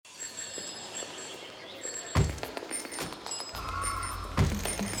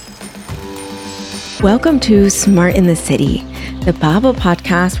Welcome to Smart in the City, the Babel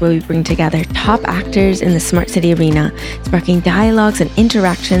podcast where we bring together top actors in the smart city arena, sparking dialogues and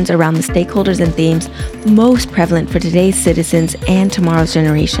interactions around the stakeholders and themes most prevalent for today's citizens and tomorrow's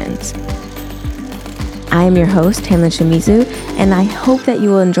generations. I am your host, Tamlin Shamizu, and I hope that you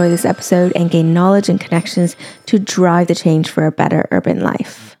will enjoy this episode and gain knowledge and connections to drive the change for a better urban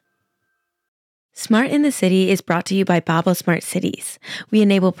life. Smart in the City is brought to you by Babel Smart Cities. We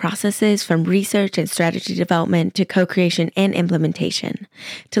enable processes from research and strategy development to co-creation and implementation.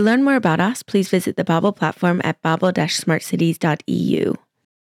 To learn more about us, please visit the Babel platform at babel-smartcities.eu.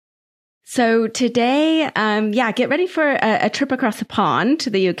 So today, get ready for a trip across the pond to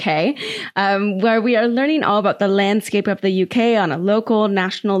the UK, where we are learning all about the landscape of the UK on a local,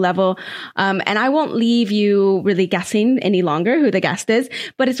 national level. And I won't leave you really guessing any longer who the guest is,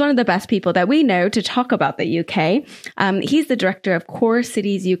 but it's one of the best people that we know to talk about the UK. He's the director of Core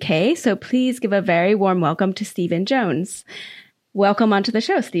Cities UK. So please give a very warm welcome to Stephen Jones. Welcome onto the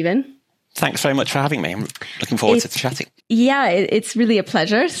show, Stephen. Thanks very much for having me. I'm looking forward to chatting. Yeah, it's really a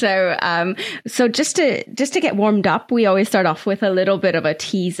pleasure. So just to get warmed up, we always start off with a little bit of a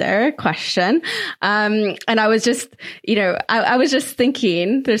teaser question. And I was just, I was just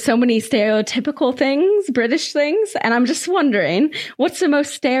thinking there's so many stereotypical things, British things. And I'm just wondering, what's the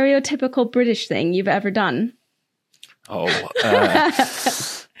most stereotypical British thing you've ever done? Oh, wow.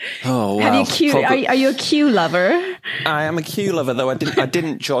 Are you a queue lover? I am a queue lover, though I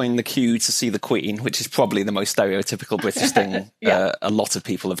didn't join the queue to see the Queen, which is probably the most stereotypical British thing a lot of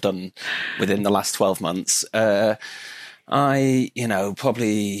people have done within the last 12 months.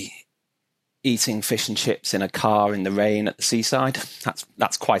 Probably eating fish and chips in a car in the rain at the seaside.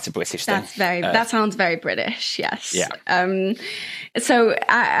 That's quite a British thing. That sounds very British, yes. Yeah. So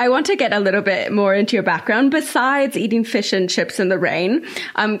I want to get a little bit more into your background. Besides eating fish and chips in the rain,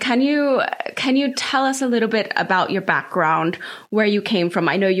 can you tell us a little bit about your background, where you came from?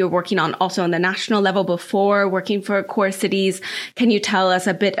 I know you're working also on the national level before working for Core Cities. Can you tell us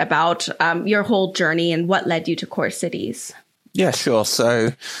a bit about your whole journey and what led you to Core Cities? Yeah, sure.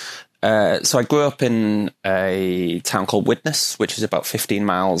 So I grew up in a town called Widnes, which is about 15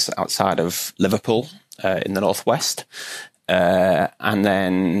 miles outside of Liverpool in the northwest. And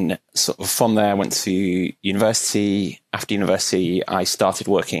then sort of from there I went to university. After university, I started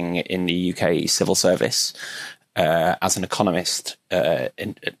working in the UK civil service as an economist,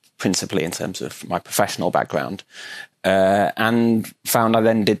 principally in terms of my professional background, and found I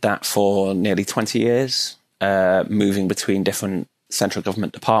then did that for nearly 20 years, moving between different central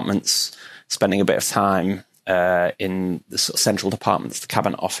government departments, spending a bit of time in the sort of central departments, the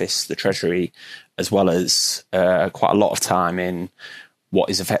Cabinet Office, the Treasury, as well as quite a lot of time in what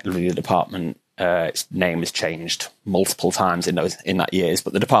is effectively the department. Its name has changed multiple times in that years,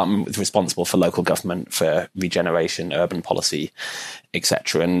 but the department was responsible for local government, for regeneration, urban policy,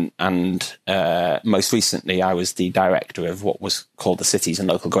 etc. And most recently, I was the director of what was called the Cities and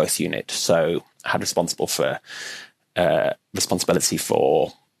Local Growth Unit. So I had responsibility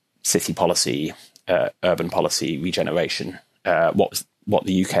for city policy, urban policy, regeneration, what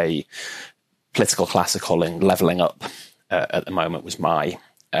the UK political class are calling levelling up at the moment was my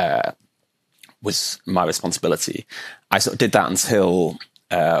responsibility. I sort of did that until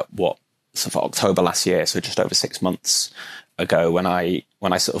October last year, so just over 6 months ago, when I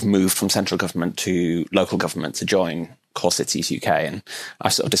sort of moved from central government to local government to join Core Cities UK, and I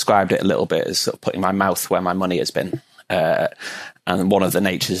sort of described it a little bit as sort of putting my mouth where my money has been. And one of the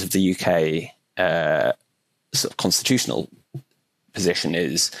natures of the UK sort of constitutional position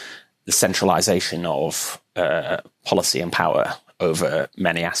is the centralisation of policy and power over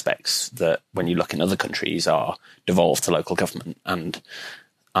many aspects that, when you look in other countries, are devolved to local government. And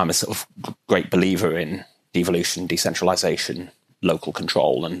I'm a sort of great believer in devolution, decentralisation, local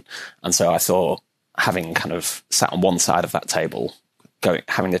control, and so I thought, having kind of sat on one side of that table,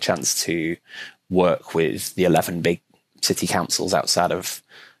 having the chance to work with the 11 big city councils outside of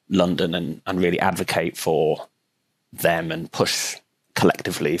London and really advocate for them and push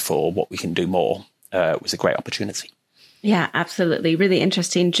collectively for what we can do more was a great opportunity. Yeah, absolutely. Really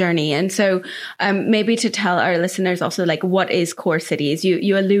interesting journey. And so maybe to tell our listeners also, like, what is Core Cities?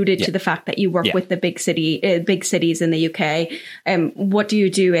 You alluded to the fact that you work with the big cities in the UK. What do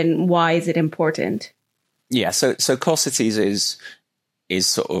you do and why is it important? Yeah, so Core Cities is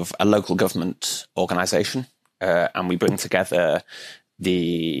sort of a local government organisation, and we bring together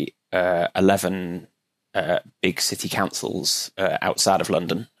the 11 big city councils outside of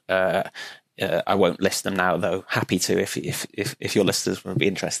London I won't list them now, though. Happy to if your listeners would be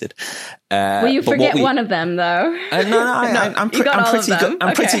interested. Will you forget one of them, though? I'm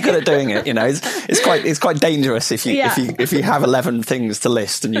pretty good at doing it. It's quite dangerous if you have 11 things to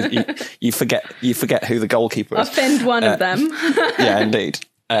list and you forget who the goalkeeper is. Offend one of them. Yeah, indeed.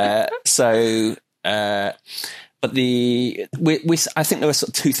 But I think there are sort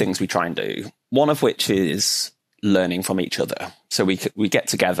of two things we try and do. One of which is learning from each other. So we get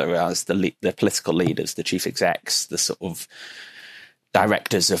together as the political leaders, the chief execs, the sort of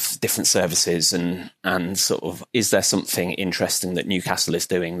directors of different services, and sort of, is there something interesting that Newcastle is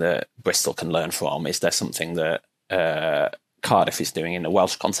doing that Bristol can learn from? Is there something that Cardiff is doing in a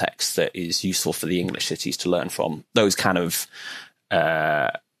Welsh context that is useful for the English cities to learn from? Those kind of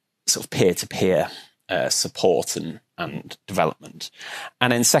sort of peer-to-peer support and development.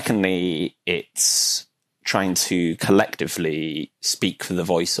 And then secondly, it's trying to collectively speak for the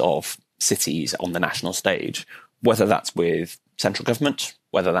voice of cities on the national stage, whether that's with central government,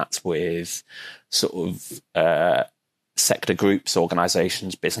 whether that's with sort of sector groups,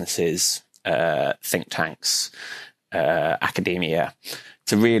 organisations, businesses, think tanks, academia,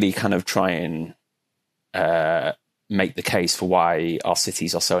 to really kind of try and make the case for why our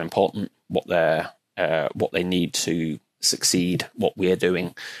cities are so important, what they need to succeed, what we're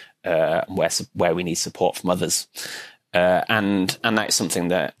doing, where we need support from others, and that's something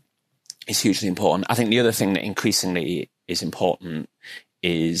that is hugely important. I think the other thing that increasingly is important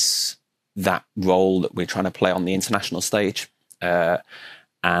is that role that we're trying to play on the international stage,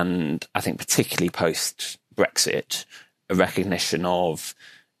 and I think particularly post Brexit, a recognition of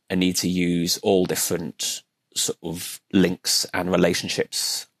a need to use all different sort of links and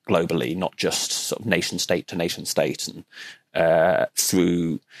relationships globally, not just sort of nation state to nation state, and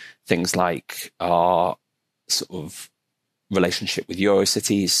through things like our sort of relationship with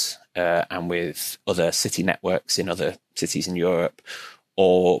Eurocities and with other city networks in other cities in Europe,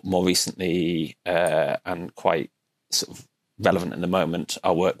 or more recently and quite sort of relevant in the moment,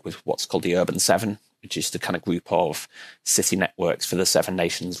 our work with what's called the Urban Seven, which is the kind of group of city networks for the 7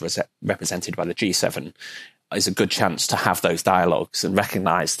 nations represented by the G7, is a good chance to have those dialogues and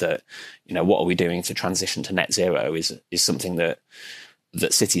recognise that, what are we doing to transition to net zero is something that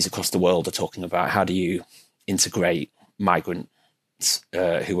cities across the world are talking about. How do you integrate migrants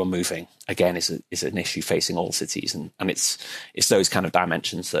who are moving? Again, is an issue facing all cities, and it's those kind of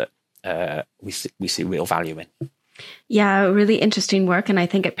dimensions that we see real value in. Yeah, really interesting work. And I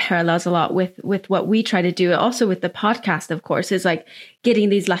think it parallels a lot with what we try to do. Also with the podcast, of course, is like getting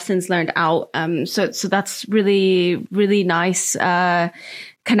these lessons learned out. So that's really, really nice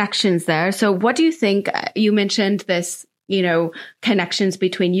connections there. So what do you think? You mentioned this, connections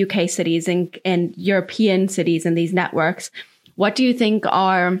between UK cities and European cities and these networks. What do you think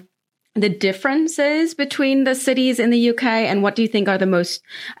are the differences between the cities in the UK, and what do you think are the most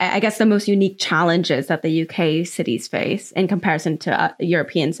unique challenges that the UK cities face in comparison to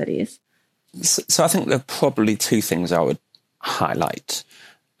European cities? So I think there are probably two things I would highlight.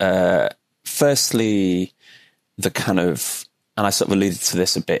 Firstly, the kind of, and I sort of alluded to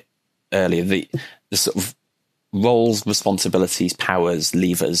this a bit earlier, the sort of roles, responsibilities, powers,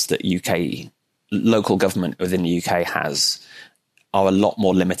 levers that local government within the UK has are a lot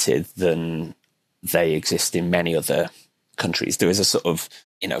more limited than they exist in many other countries. There is a sort of,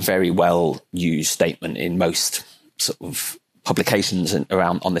 very well used statement in most sort of publications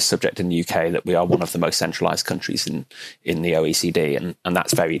around on this subject in the UK that we are one of the most centralised countries in the OECD, and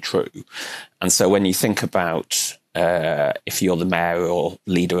that's very true. And so when you think about if you're the mayor or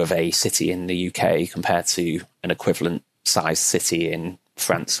leader of a city in the UK compared to an equivalent sized city in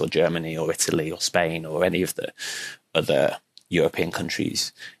France or Germany or Italy or Spain or any of the other European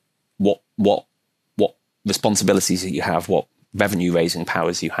countries, what responsibilities that you have, what revenue raising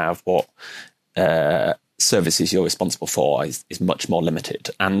powers you have, what services you're responsible for is much more limited,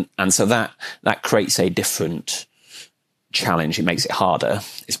 and so that creates a different challenge. It makes it harder.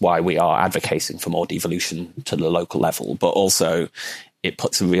 It's why we are advocating for more devolution to the local level, but also it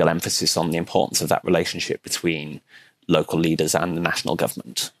puts a real emphasis on the importance of that relationship between local leaders and the national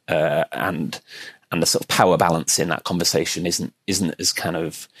government, and the sort of power balance in that conversation isn't as kind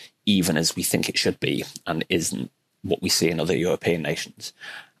of even as we think it should be, and isn't what we see in other European nations.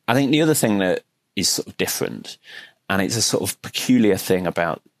 I think the other thing that is sort of different, and it's a sort of peculiar thing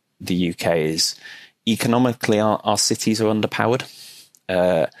about the UK, is economically our cities are underpowered.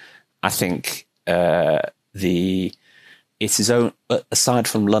 I think it is, aside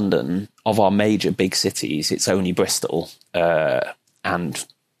from London, of our major big cities, it's only Bristol and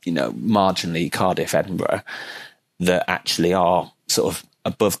marginally Cardiff, Edinburgh, that actually are sort of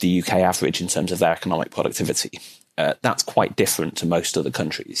above the UK average in terms of their economic productivity. That's quite different to most other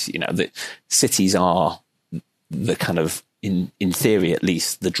countries. You know, the cities are the kind of, in theory at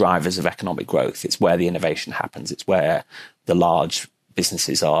least, the drivers of economic growth. It's where the innovation happens. It's where the large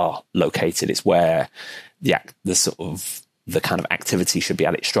businesses are located. It's where the kind of activity should be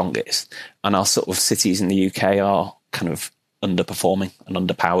at its strongest. And our sort of cities in the UK are kind of underperforming and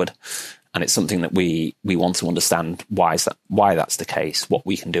underpowered. And it's something that we want to understand why that's the case, what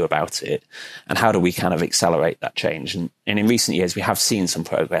we can do about it, and how do we kind of accelerate that change. And in recent years, we have seen some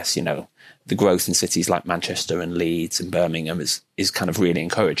progress. You know, the growth in cities like Manchester and Leeds and Birmingham is kind of really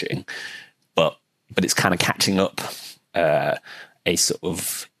encouraging, but it's kind of catching up a sort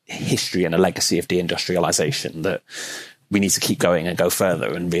of history and a legacy of deindustrialization that we need to keep going and go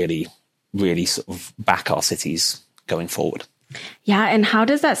further and really, really sort of back our cities going forward. Yeah. And how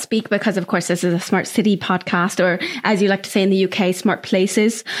does that speak? Because, of course, this is a smart city podcast, or as you like to say in the UK, smart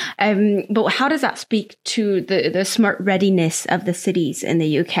places. But how does that speak to the smart readiness of the cities in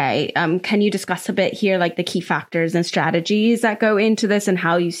the UK? Can you discuss a bit here, like the key factors and strategies that go into this and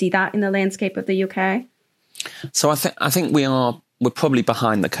how you see that in the landscape of the UK? So I think we're probably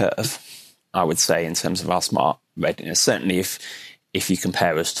behind the curve, I would say, in terms of our smart readiness. Certainly if you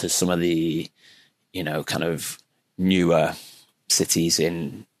compare us to some of the, you know, kind of newer cities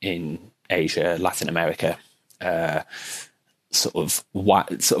in Asia, Latin America, sort of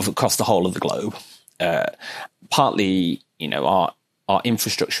across the whole of the globe. Partly, you know, our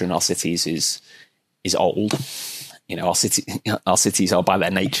infrastructure in our cities is old. You know, our cities are, by their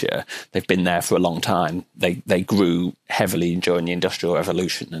nature, they've been there for a long time. They grew heavily during the Industrial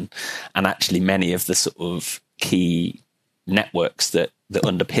Revolution, and actually many of the sort of key networks that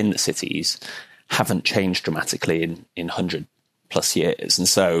underpin the cities haven't changed dramatically in 100+ years. And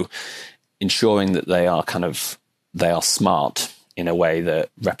so ensuring that they are smart in a way that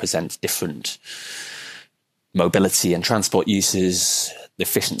represents different mobility and transport uses, the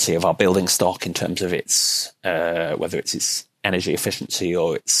efficiency of our building stock in terms of its, whether it's its energy efficiency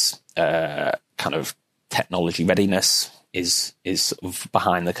or its kind of technology readiness is sort of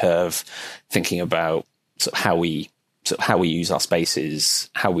behind the curve, thinking about sort of how we use our spaces,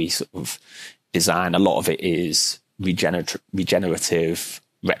 how we sort of design. A lot of it is regenerative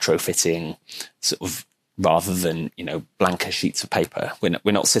retrofitting, sort of, rather than, you know, blanker sheets of paper. We're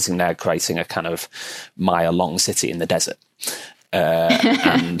not sitting there creating a kind of mile-long city in the desert,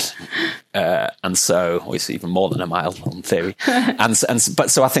 and so it's even more than a mile in theory. But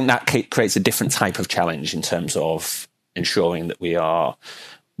so I think that creates a different type of challenge in terms of ensuring that we are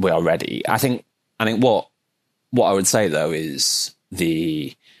ready. I think what I would say though is there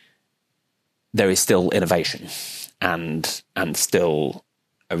is still innovation and still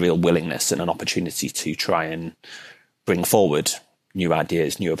a real willingness and an opportunity to try and bring forward new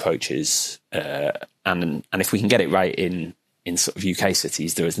ideas, new approaches, and if we can get it right in sort of UK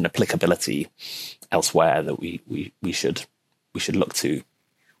cities, there is an applicability elsewhere that we should look to.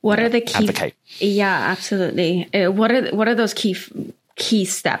 What are the key advocate? Yeah, absolutely. What are those key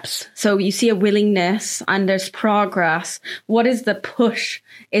steps? So you see a willingness and there's progress. What is the push?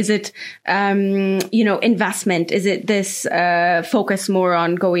 Is it, investment? Is it this focus more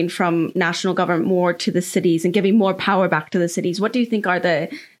on going from national government more to the cities and giving more power back to the cities? What do you think are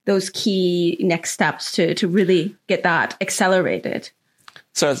those key next steps to really get that accelerated?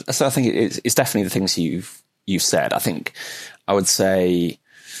 So I think it's definitely the things you've said. I think I would say,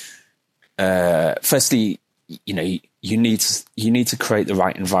 firstly, you know, you need to create the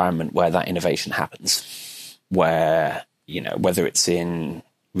right environment where that innovation happens, where, you know, whether it's in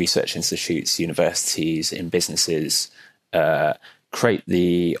research institutes, universities, in businesses, create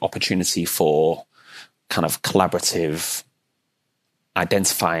the opportunity for kind of collaborative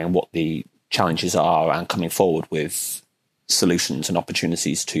identifying what the challenges are and coming forward with solutions and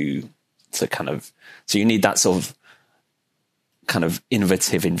opportunities to kind of, so you need that sort of kind of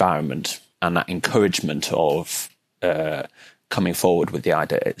innovative environment and that encouragement of coming forward with the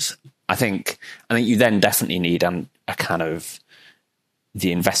ideas. I think you then definitely need a kind of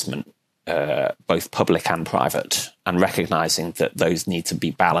the investment, both public and private, and recognizing that those need to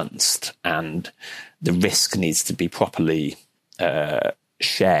be balanced and the risk needs to be properly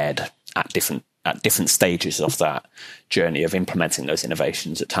shared at different stages of that journey of implementing those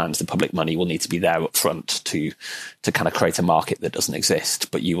innovations. At times, the public money will need to be there up front to kind of create a market that doesn't exist.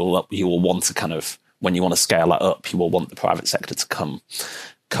 But you will want to kind of, when you want to scale that up, you will want the private sector to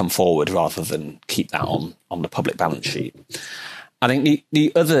come forward rather than keep that on the public balance sheet. I think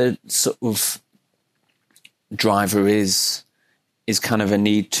the other sort of driver is kind of a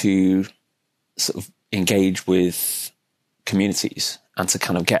need to sort of engage with communities to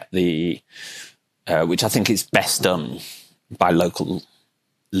kind of get which I think is best done by local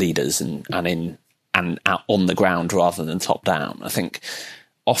leaders and out on the ground rather than top down. I think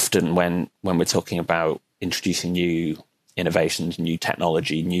often when we're talking about introducing new innovations, new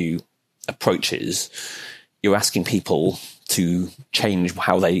technology, new approaches, you're asking people to change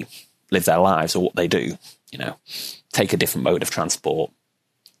how they live their lives or what they do. Take a different mode of transport,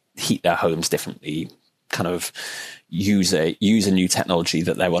 heat their homes differently, kind of use a new technology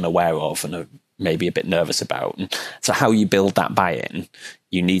that they're unaware of and are maybe a bit nervous about. And so how you build that buy-in,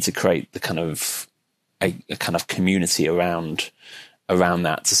 you need to create the kind of a kind of community around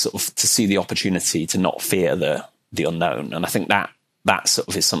that to sort of to see the opportunity to not fear the unknown. And I think that sort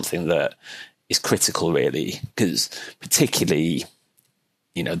of is something that is critical, really, because particularly,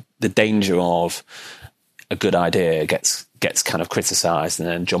 the danger of a good idea gets kind of criticized and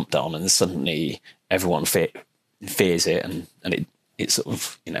then jumped on, and suddenly everyone fears it, and it sort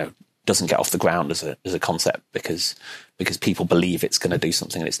of doesn't get off the ground as a concept because people believe it's going to do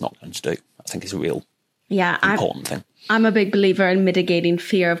something that it's not going to do. I think is a real important thing. I'm a big believer in mitigating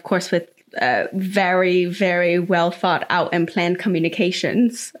fear, of course, with very, very well thought out and planned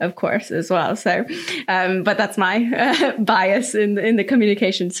communications, of course, as well. So, but that's my bias in the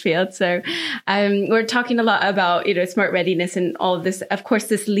communications field. So, we're talking a lot about, smart readiness and all of this. Of course,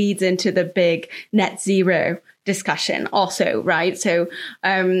 this leads into the big net zero discussion also, right? So,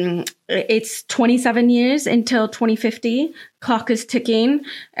 it's 27 years until 2050. Clock is ticking.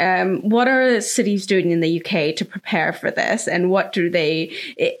 What are cities doing in the UK to prepare for this? And what do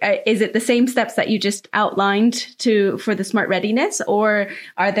is it the same steps that you just outlined for the smart readiness? Or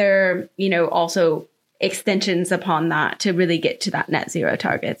are there, also extensions upon that to really get to that net zero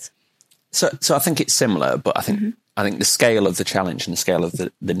targets? So I think it's similar, but I think the scale of the challenge and the scale of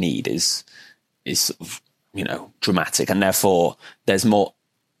the need is sort of, dramatic, and therefore there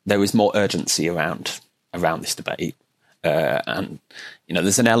is more urgency around this debate. And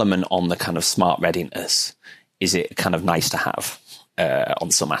there's an element on the kind of smart readiness. Is it kind of nice to have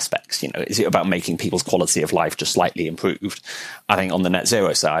on some aspects? Is it about making people's quality of life just slightly improved? I think on the net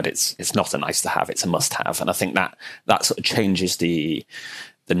zero side, it's not a nice to have; it's a must have. And I think that sort of changes the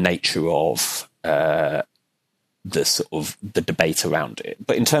nature of the sort of the debate around it.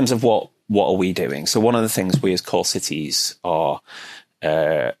 But in terms of what are we doing? So one of the things we as Core Cities are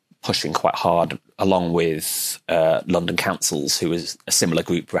pushing quite hard, along with London Councils, who is a similar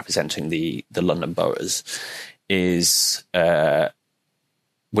group representing the London boroughs, is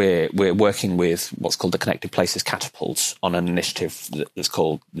we're working with what's called the Connected Places Catapult on an initiative that's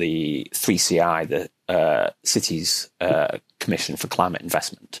called the 3CI, the Cities Commission for Climate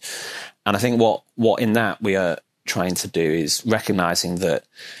Investment. And I think what in that we are trying to do is recognising that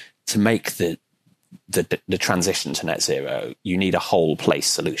to make the transition to net zero, you need a whole place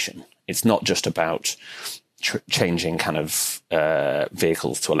solution. It's not just about changing kind of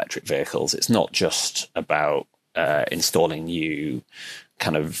vehicles to electric vehicles. It's not just about installing new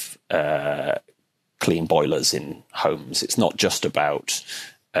kind of clean boilers in homes. It's not just about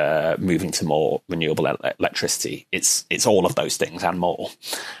moving to more renewable electricity. It's all of those things and more.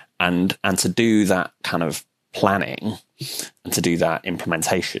 And to do that kind of planning and to do that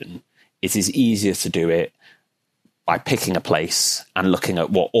implementation, it is easier to do it by picking a place and looking at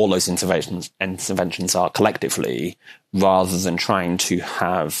what all those interventions are collectively, rather than trying to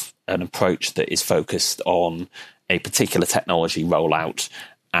have an approach that is focused on a particular technology rollout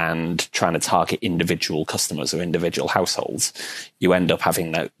and trying to target individual customers or individual households. You end up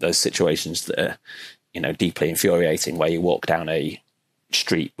having those situations that are, deeply infuriating, where you walk down a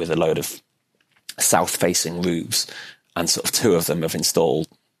street with a load of south-facing roofs, and sort of 2 of them have installed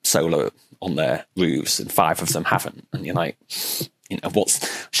solar on their roofs and 5 of them haven't. And you're like,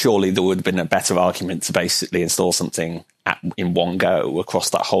 surely there would have been a better argument to basically install something in one go across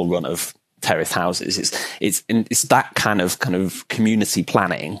that whole run of terraced houses. It's that kind of community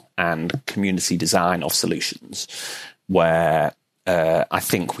planning and community design of solutions where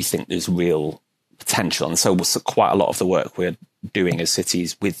we think there's real potential. And so quite a lot of the work we're doing as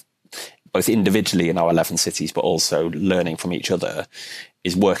cities, with both individually in our 11 cities, but also learning from each other,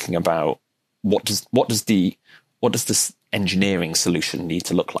 is working about what does this engineering solution need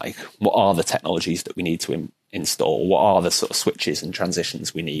to look like? What are the technologies that we need to install? What are the sort of switches and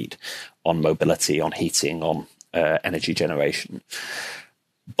transitions we need on mobility, on heating, on energy generation?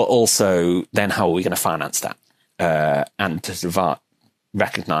 But also, then how are we going to finance that? And to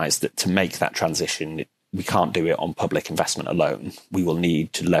recognise that to make that transition, we can't do it on public investment alone. We will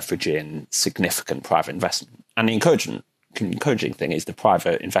need to leverage in significant private investment. And the encouraging thing is the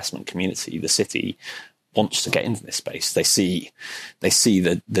private investment community, the city, wants to get into this space. They see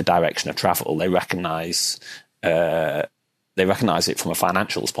the direction of travel. They recognise it from a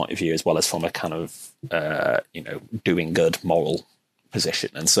financials point of view as well as from a kind of doing good moral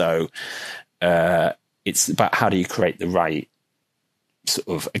position. And so it's about how do you create the right sort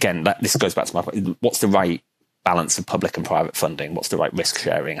of, again, this goes back to my point, what's the right balance of public and private funding? What's the right risk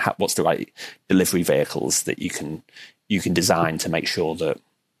sharing? What's the right delivery vehicles that you can design to make sure that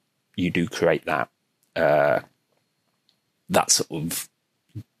you do create that sort of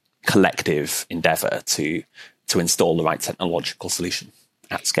collective endeavour to install the right technological solution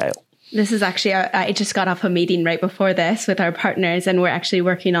at scale. This is actually, I just got off a meeting right before this with our partners, and we're actually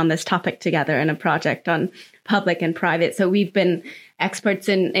working on this topic together in a project on public and private. So we've been experts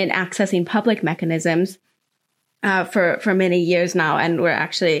in accessing public mechanisms for many years now, and we're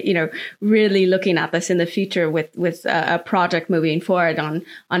actually, really looking at this in the future with a project moving forward on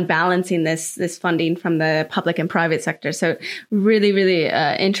balancing this funding from the public and private sector. So really, really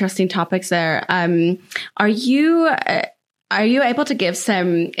interesting topics there. Are you able to give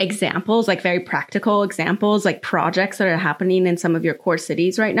some examples, like very practical examples, like projects that are happening in some of your core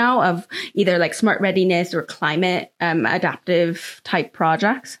cities right now of either like smart readiness or climate adaptive type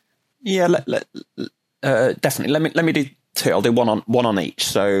projects? Yeah, definitely. Let me do two. I'll do one on each.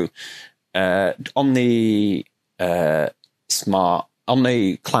 So on the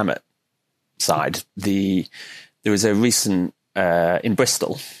climate side, there was a recent in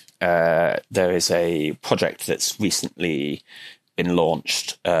Bristol. There is a project that's recently been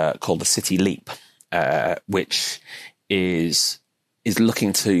launched called the City Leap, which is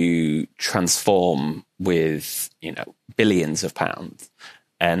looking to transform with billions of pounds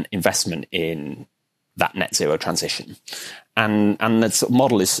and investment in that net zero transition, and the sort of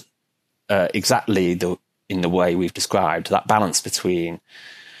model is exactly in the way we've described, that balance between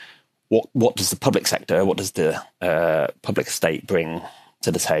what does the public sector, what does the public estate bring to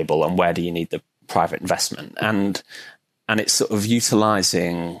the table, and where do you need the private investment, and it's sort of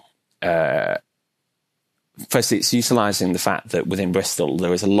utilising. Firstly, it's utilising the fact that within Bristol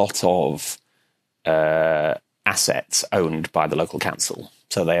there is a lot of assets owned by the local council,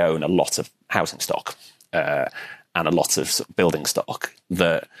 so they own a lot of housing stock and a lot of, sort of building stock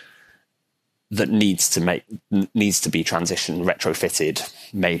that needs to be transitioned,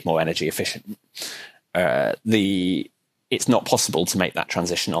 retrofitted, made more energy efficient. It's not possible to make that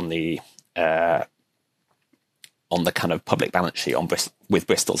transition on the kind of public balance sheet with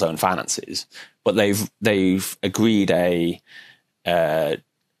Bristol's own finances, but they've agreed a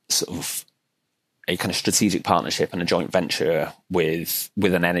sort of a kind of strategic partnership and a joint venture with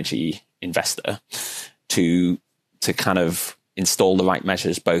an energy investor to kind of install the right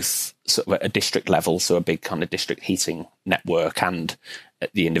measures, both sort of at a district level, so a big kind of district heating network, and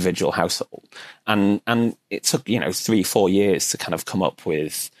at the individual household. And it took 3-4 years to kind of come up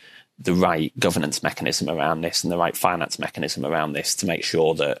with the right governance mechanism around this and the right finance mechanism around this to make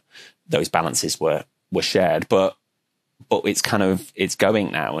sure that those balances were shared. But it's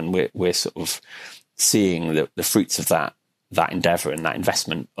going now, and we're sort of seeing the fruits of that endeavour and that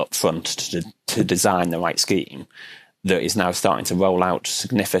investment up front to design the right scheme that is now starting to roll out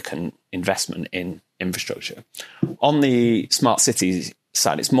significant investment in infrastructure. On the smart cities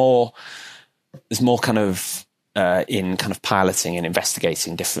side, there's more kind of in kind of piloting and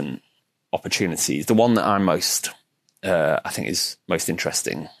investigating different opportunities. The one that I'm I think is most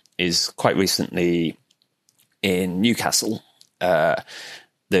interesting is quite recently in Newcastle.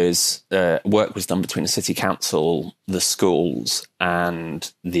 There's work was done between the city council, the schools,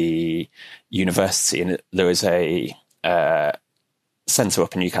 and the university, and there is a centre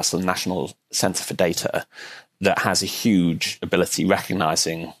up in Newcastle, the National Centre for Data, that has a huge ability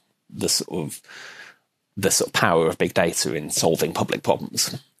recognising the sort of power of big data in solving public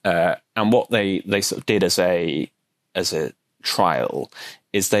problems. And what they sort of did as a trial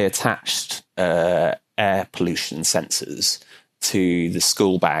is they attached air pollution sensors to the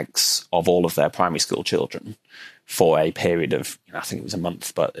school bags of all of their primary school children for a period of, I think it was a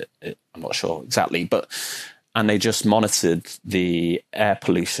month, but I'm not sure exactly. And they just monitored the air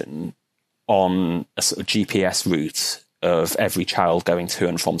pollution on a sort of GPS route of every child going to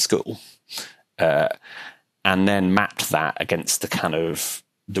and from school, and then mapped that against the kind of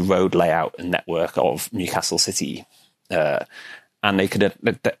the road layout and network of Newcastle City. And they could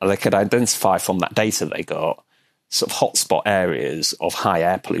identify from that data they got sort of hotspot areas of high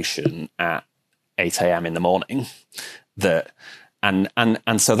air pollution at 8 a.m. in the morning. And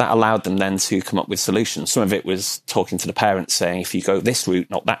so that allowed them then to come up with solutions. Some of it was talking to the parents saying, if you go this route,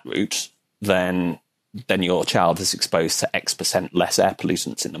 not that route, then your child is exposed to X% less air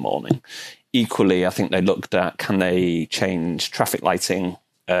pollutants in the morning. equally, I think they looked at, can they change traffic lighting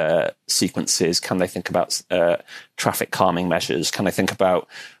sequences? Can they think about traffic calming measures? Can they think about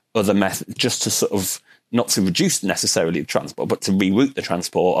other methods just to sort of, not to reduce necessarily the transport, but to reroute the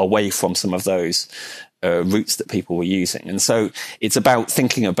transport away from some of those routes that people were using? And so it's about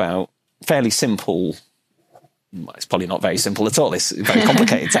thinking about fairly simple, well, it's probably not very simple at all, it's very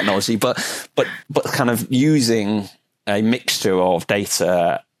complicated technology, but kind of using a mixture of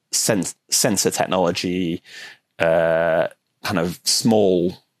data, sensor technology, kind of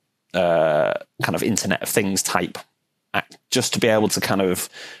small kind of Internet of Things type, just to be able to kind of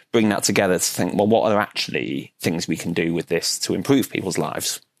bring that together to think, well, what are actually things we can do with this to improve people's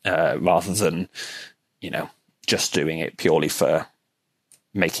lives, rather than, just doing it purely for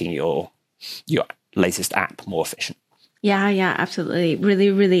making your latest app more efficient. Yeah, absolutely. Really,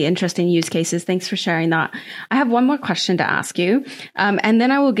 really interesting use cases. Thanks for sharing that. I have one more question to ask you, and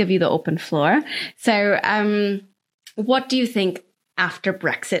then I will give you the open floor. So, what do you think after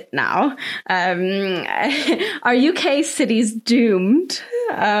Brexit now? Are UK cities doomed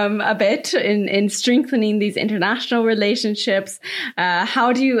a bit in strengthening these international relationships?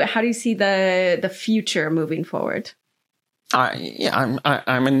 How do you see the future moving forward? I'm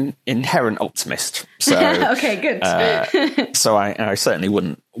an inherent optimist. So okay, good. So I certainly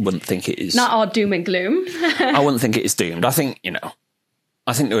wouldn't think it is not all doom and gloom. I wouldn't think it is doomed. I think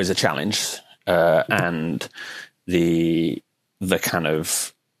there is a challenge, and the kind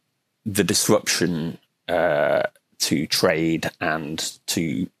of the disruption to trade and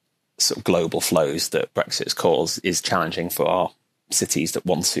to sort of global flows that Brexit's caused is challenging for our cities that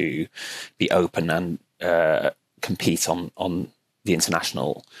want to be open and compete on the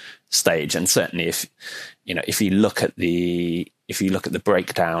international stage. And certainly if you look at the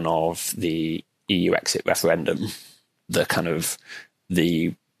breakdown of the EU exit referendum, the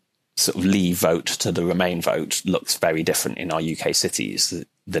sort of leave vote to the remain vote looks very different in our UK cities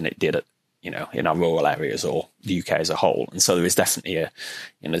than it did in our rural areas or the UK as a whole. And so there is definitely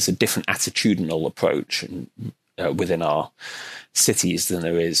there's a different attitudinal approach within our cities than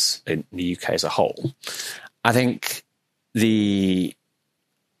there is in the UK as a whole. I think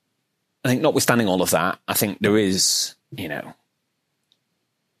notwithstanding all of that, I think there is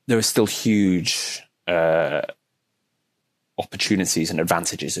still huge opportunities and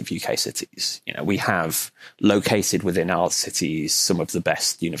advantages of UK cities. We have located within our cities some of the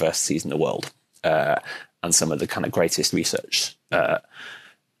best universities in the world, and some of the kind of greatest research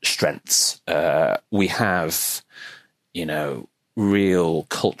strengths. We have, real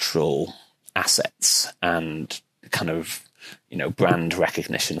cultural assets and kind of, brand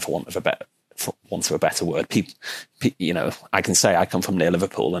recognition, for want of a better word. People, I can say I come from near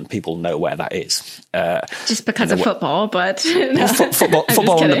Liverpool, and people know where that is. Just because of football, but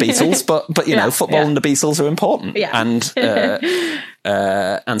football and the Beatles, but football and the Beatles are important, and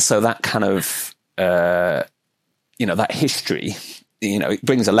so that kind of that history. It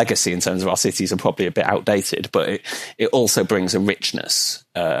brings a legacy in terms of our cities are probably a bit outdated, but it also brings a richness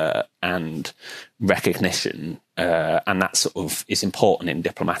and recognition, and that sort of is important in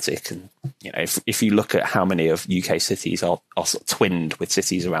diplomatic. And if you look at how many of UK cities are sort of twinned with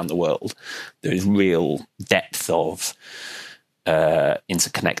cities around the world, there is real depth of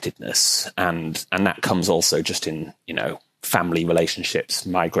interconnectedness, and that comes also just in family relationships,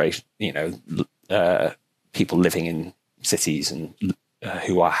 migration, people living in cities and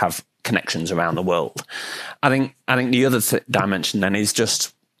who have connections around the world. I think the other dimension then is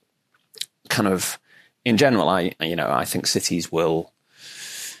just kind of in general. I think cities will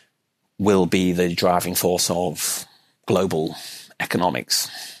be the driving force of global economics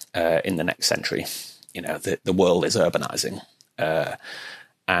in the next century. The world is urbanizing,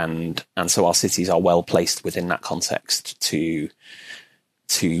 and so our cities are well placed within that context to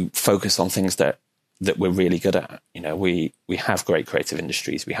focus on things that we're really good at. We have great creative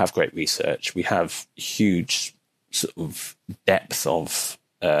industries, we have great research, we have huge sort of depth of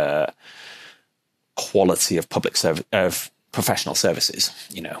quality of public service, of professional services.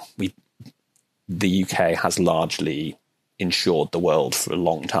 The UK has largely insured the world for a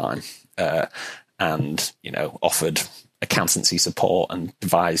long time, and offered accountancy support and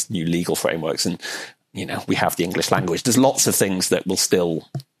devised new legal frameworks, and we have the English language. There's lots of things that will still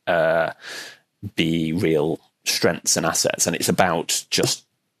be real strengths and assets, and it's about just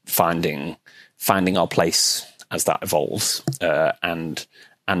finding our place as that evolves, and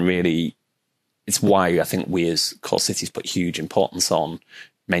really it's why I think we as core cities put huge importance on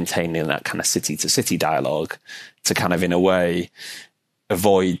maintaining that kind of city to city dialogue to kind of in a way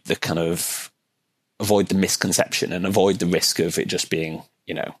avoid the misconception and avoid the risk of it just being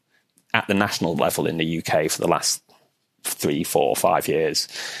at the national level in the UK for the last 3, 4, 5 years,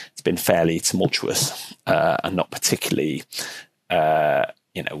 it's been fairly tumultuous and not particularly,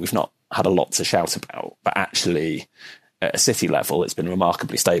 we've not had a lot to shout about, but actually at a city level, it's been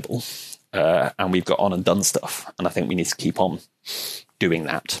remarkably stable. And we've got on and done stuff. And I think we need to keep on doing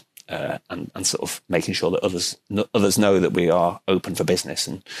that and sort of making sure that others know that we are open for business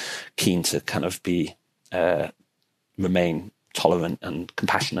and keen to kind of remain tolerant and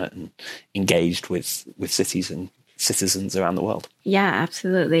compassionate and engaged with cities and citizens around the world. Yeah,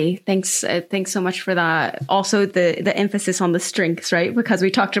 absolutely. Thanks so much for that. Also, the emphasis on the strengths, right? Because we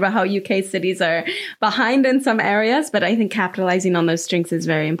talked about how UK cities are behind in some areas, but I think capitalizing on those strengths is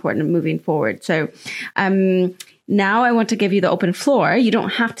very important moving forward. So now I want to give you the open floor. You don't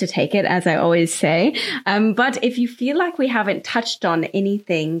have to take it, as I always say. But if you feel like we haven't touched on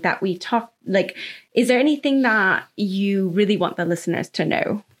anything that we talked, like, is there anything that you really want the listeners to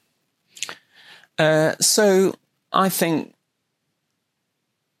know? So I think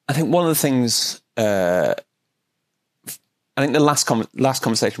one of the things, I think the last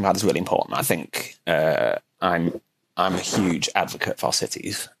conversation we had is really important. I think I'm a huge advocate for our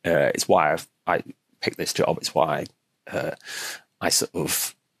cities. It's why I picked this job. It's why I sort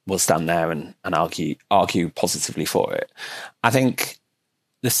of will stand there and argue positively for it. I think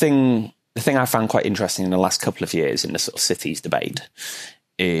the thing I found quite interesting in the last couple of years in the sort of cities debate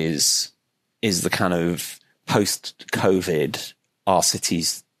is the kind of post-COVID, our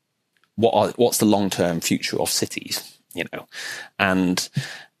cities, what's the long-term future of cities, and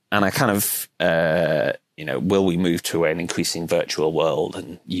I kind of, will we move to an increasing virtual world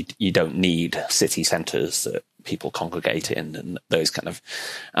and you don't need city centres that people congregate in and those kind of,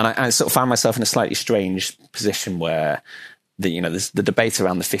 and I sort of found myself in a slightly strange position where there's the debate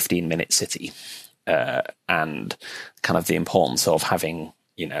around the 15-minute city and kind of the importance of having,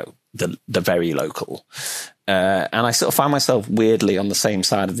 the very local. And I sort of found myself weirdly on the same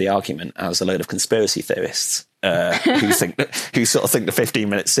side of the argument as a load of conspiracy theorists who sort of think the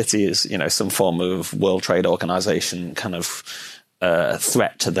 15-minute city is, some form of World Trade Organization kind of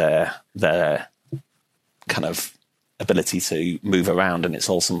threat to their kind of ability to move around, and it's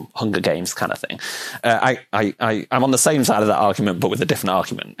all some Hunger Games kind of thing. I'm on the same side of that argument, but with a different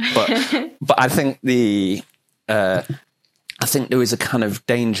argument. But I think I think there is a kind of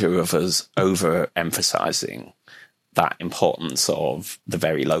danger of us overemphasizing that importance of the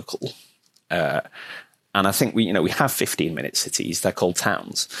very local. And I think we have 15-minute cities. They're called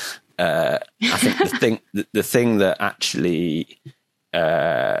towns. I think the thing that actually,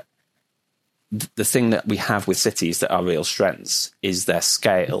 the thing that we have with cities that are real strengths is their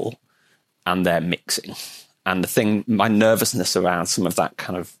scale and their mixing. And my nervousness around some of that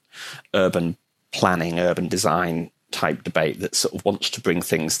kind of urban planning, urban design type debate that sort of wants to bring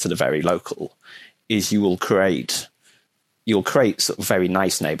things to the very local is you'll create sort of very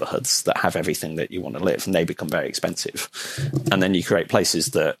nice neighborhoods that have everything that you want to live, and they become very expensive. And then you create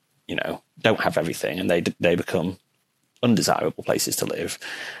places that, don't have everything, and they become undesirable places to live.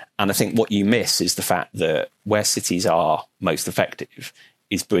 And I think what you miss is the fact that where cities are most effective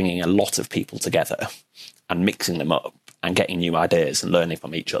is bringing a lot of people together and mixing them up and getting new ideas and learning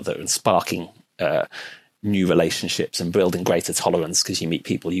from each other and sparking new relationships and building greater tolerance because you meet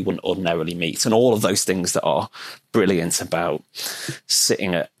people you wouldn't ordinarily meet, and all of those things that are brilliant about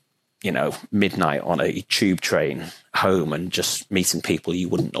sitting at midnight on a tube train home and just meeting people you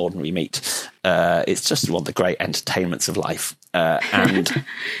wouldn't ordinarily meet. It's just one of the great entertainments of life, and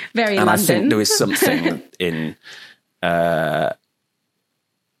very and London. I think there is something in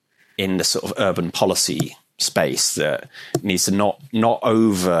the sort of urban policy space that needs to not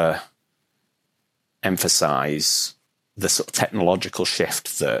over emphasize the sort of technological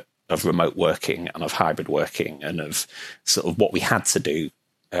shift of remote working and of hybrid working and of sort of what we had to do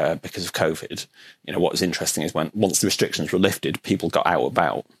because of COVID. What was interesting is once the restrictions were lifted, people got out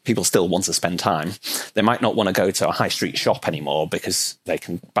about. People still want to spend time. They might not want to go to a high street shop anymore because they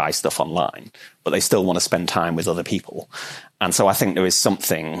can buy stuff online, but they still want to spend time with other people. And so I think there is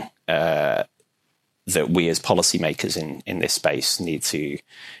something that we as policymakers in this space need to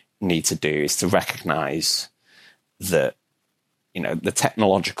do is to recognize that, the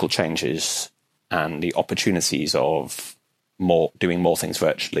technological changes and the opportunities of doing more things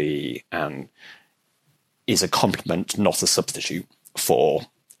virtually and is a complement, not a substitute for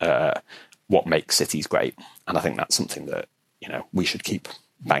what makes cities great. And I think that's something that, we should keep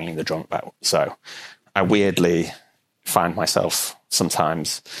banging the drum about. So I weirdly find myself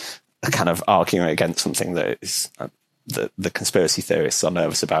sometimes kind of arguing against something that is the conspiracy theorists are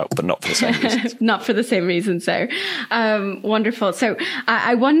nervous about, but not for the same reasons. Not for the same reason. So wonderful. So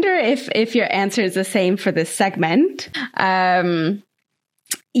I wonder if your answer is the same for this segment.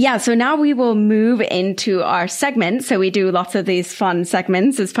 Yeah, so now we will move into our segment. So we do lots of these fun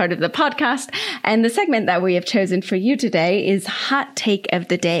segments as part of the podcast. And the segment that we have chosen for you today is Hot Take of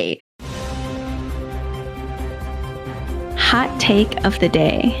the Day. Hot Take of the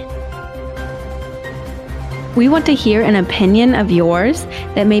Day. We want to hear an opinion of yours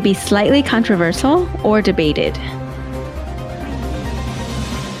that may be slightly controversial or debated.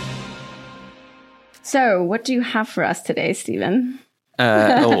 So what do you have for us today, Stephen?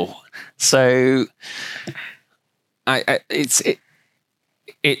 So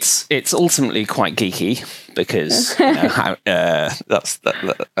it's ultimately quite geeky because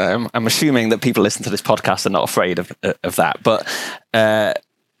I'm assuming that people listen to this podcast are not afraid of that, but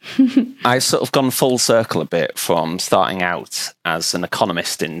I've sort of gone full circle a bit from starting out as an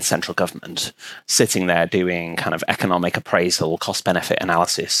economist in central government, sitting there doing kind of economic appraisal, cost benefit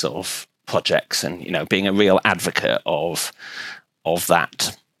analysis of projects, and being a real advocate of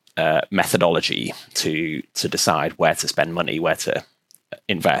that methodology to decide where to spend money, where to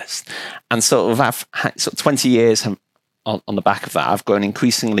invest. And sort of I've had 20 years on the back of that, I've grown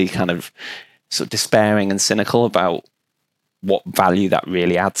increasingly kind of sort of despairing and cynical about what value that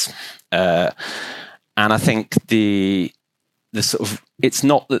really adds. And I think the sort of, it's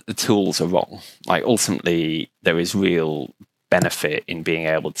not that the tools are wrong. Like ultimately there is real benefit in being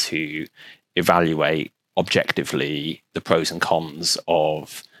able to evaluate objectively the pros and cons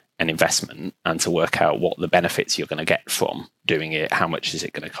of an investment and to work out what the benefits you're going to get from doing it, how much is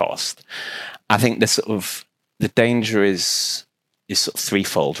it going to cost. I think the danger is sort of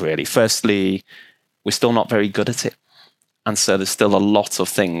threefold really. Firstly, we're still not very good at it. And so there's still a lot of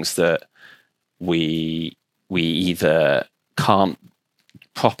things that we either can't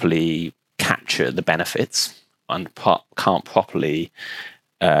properly capture the benefits and can't properly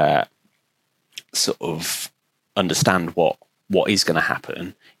sort of understand what is going to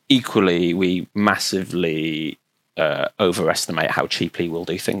happen. Equally, we massively overestimate how cheaply we'll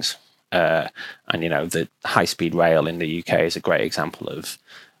do things. And the high-speed rail in the UK is a great example of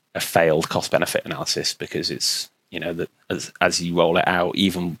a failed cost-benefit analysis because it's that as you roll it out,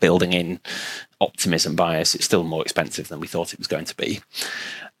 even building in optimism bias, it's still more expensive than we thought it was going to be.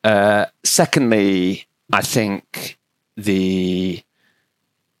 Secondly, I think it's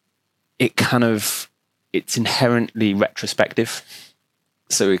inherently retrospective.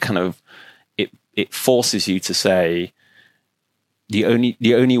 So it forces you to say the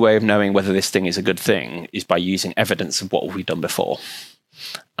only way of knowing whether this thing is a good thing is by using evidence of what we've done before.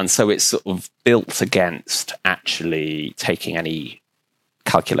 And so it's sort of built against actually taking any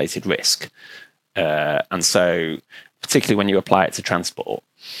calculated risk. And so particularly when you apply it to transport,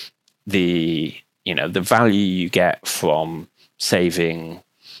 the value you get from saving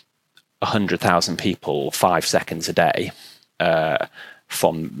 100,000 people 5 seconds a day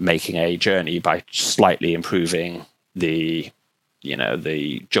from making a journey by slightly improving the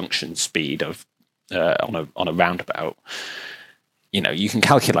junction speed of on a roundabout. You can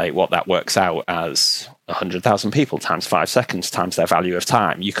calculate what that works out as 100,000 people times 5 seconds times their value of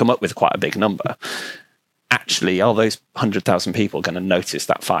time. You come up with quite a big number. Actually, are those 100,000 people going to notice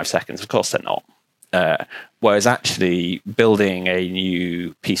that 5 seconds? Of course they're not. Whereas actually building a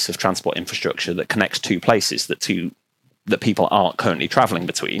new piece of transport infrastructure that connects two places that people aren't currently traveling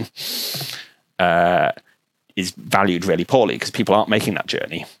between is valued really poorly because people aren't making that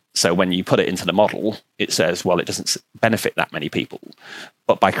journey. So when you put it into the model, it says, well, it doesn't benefit that many people.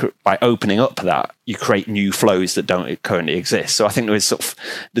 But by opening up that, you create new flows that don't currently exist. So I think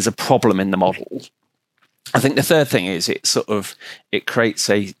there's a problem in the model. I think the third thing is it creates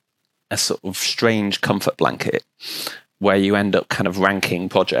a sort of strange comfort blanket where you end up kind of ranking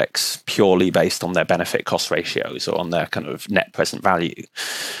projects purely based on their benefit cost ratios or on their kind of net present value.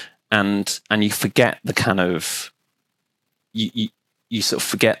 And you forget the kind of, you sort of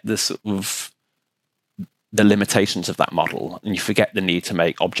forget the sort of the limitations of that model, and you forget the need to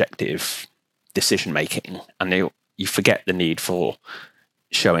make objective decision making, and you forget the need for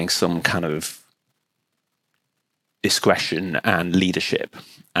showing some kind of discretion and leadership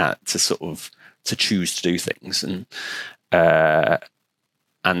to choose to do things. And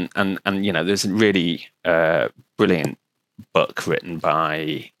there's a really brilliant book written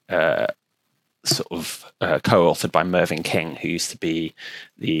by co-authored by Mervyn King, who used to be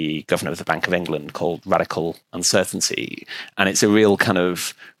the governor of the Bank of England, called Radical Uncertainty. And it's a real kind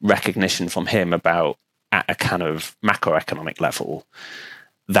of recognition from him about, at a kind of macroeconomic level,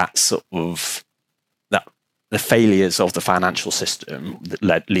 that the failures of the financial system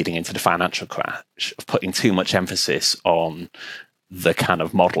leading into the financial crash of putting too much emphasis on the kind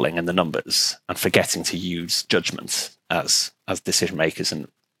of modeling and the numbers and forgetting to use judgment as decision makers and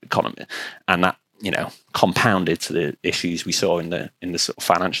economy, and that compounded to the issues we saw in the sort of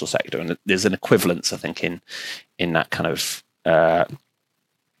financial sector. And there's an equivalence, I think, in that kind of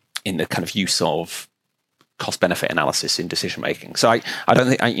in the kind of use of cost benefit analysis in decision making. So I don't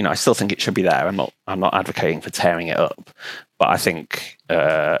think I still think it should be there. I'm not advocating for tearing it up, but I think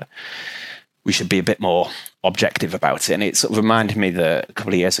we should be a bit more objective about it. And it sort of reminded me that a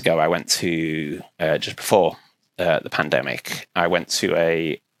couple of years ago I went to just before the pandemic, I went to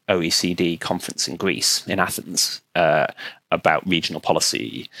a OECD conference in Greece, in Athens, about regional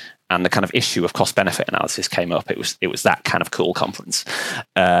policy, and the kind of issue of cost benefit analysis came up. It was that kind of cool conference,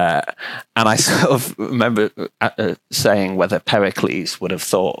 and I sort of remember saying whether Pericles would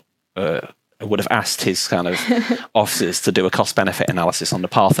have asked his kind of officers to do a cost benefit analysis on the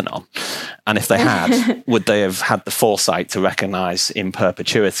Parthenon, and if they had, would they have had the foresight to recognise in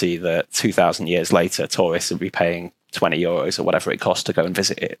perpetuity that 2,000 years later tourists would be paying €20 or whatever it costs to go and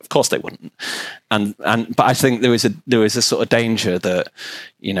visit it? Of course they wouldn't. But I think there is a sort of danger that,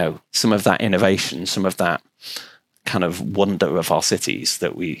 some of that innovation, some of that kind of wonder of our cities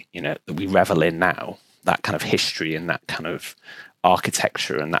that we revel in now, that kind of history and that kind of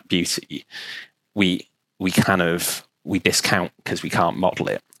architecture and that beauty, we discount because we can't model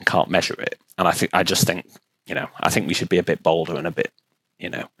it and can't measure it. And I think we should be a bit bolder and a bit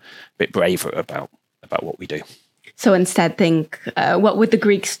braver about what we do. So instead, think, what would the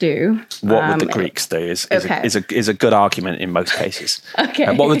Greeks do? What would the Greeks do is a good argument in most cases.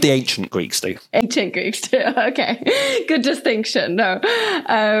 Okay. What would the ancient Greeks do? Ancient Greeks do. Okay. Good distinction. No.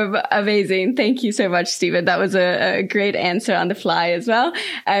 Amazing. Thank you so much, Stephen. That was a great answer on the fly as well.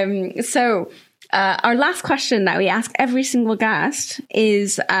 Our last question that we ask every single guest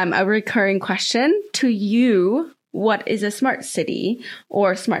is a recurring question to you. What is a smart city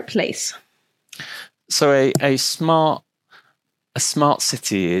or smart place? So a smart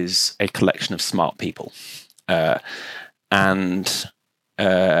city is a collection of smart people, and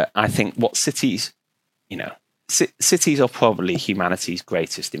I think what cities, cities are probably humanity's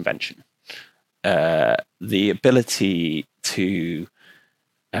greatest invention. The ability to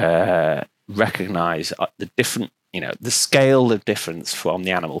recognize the different, the scale of difference from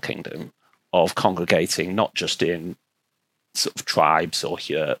the animal kingdom of congregating not just in sort of tribes or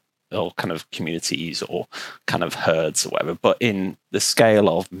kind of communities or kind of herds or whatever, but in the scale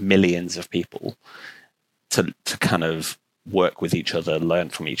of millions of people to kind of work with each other, learn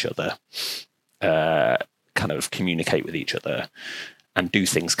from each other, kind of communicate with each other and do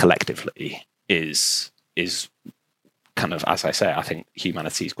things collectively is kind of, as I say, I think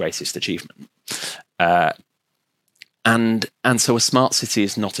humanity's greatest achievement. And so a smart city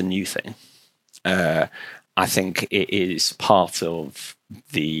is not a new thing. I think it is part of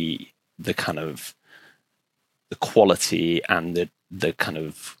the kind of the quality and the kind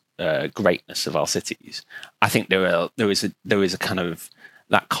of greatness of our cities. I think there is a kind of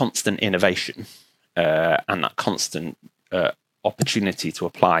that constant innovation and that constant opportunity to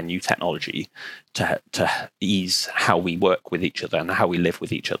apply new technology to ease how we work with each other and how we live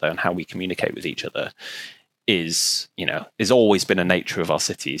with each other and how we communicate with each other is always been a nature of our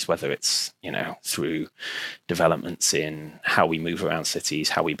cities, whether it's, through developments in how we move around cities,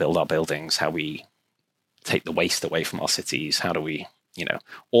 how we build our buildings, how we take the waste away from our cities, how do we,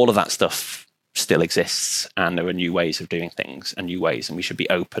 all of that stuff still exists, and there are new ways of doing things and new ways, and we should be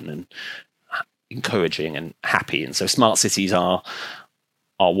open and encouraging and happy. And so smart cities are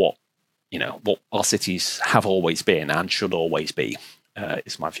what our cities have always been and should always be,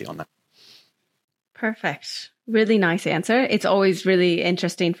 is my view on that. Perfect. Really nice answer. It's always really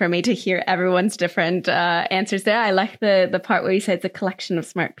interesting for me to hear everyone's different answers there. I like the part where you said it's a collection of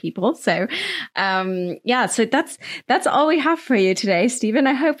smart people. So, so that's all we have for you today, Stephen.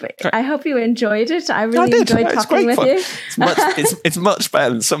 I hope you enjoyed it. I really enjoyed talking with you. It's much better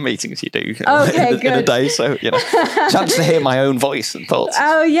than some meetings you do in a day. So, chance to hear my own voice and thoughts.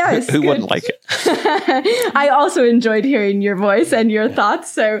 Oh, yes. Who wouldn't like it? I also enjoyed hearing your voice and your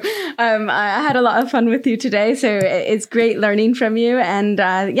thoughts. So, I had a lot of fun with you today. So it's great learning from you. And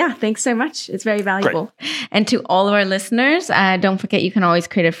thanks so much. It's very valuable. Great. And to all of our listeners, don't forget you can always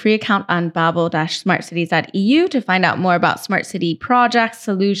create a free account on babel-smartcities.eu to find out more about smart city projects,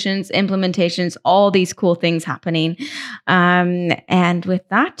 solutions, implementations, all these cool things happening. And with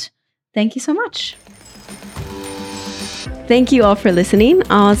that, thank you so much. Thank you all for listening.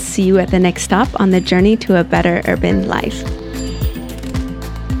 I'll see you at the next stop on the journey to a better urban life.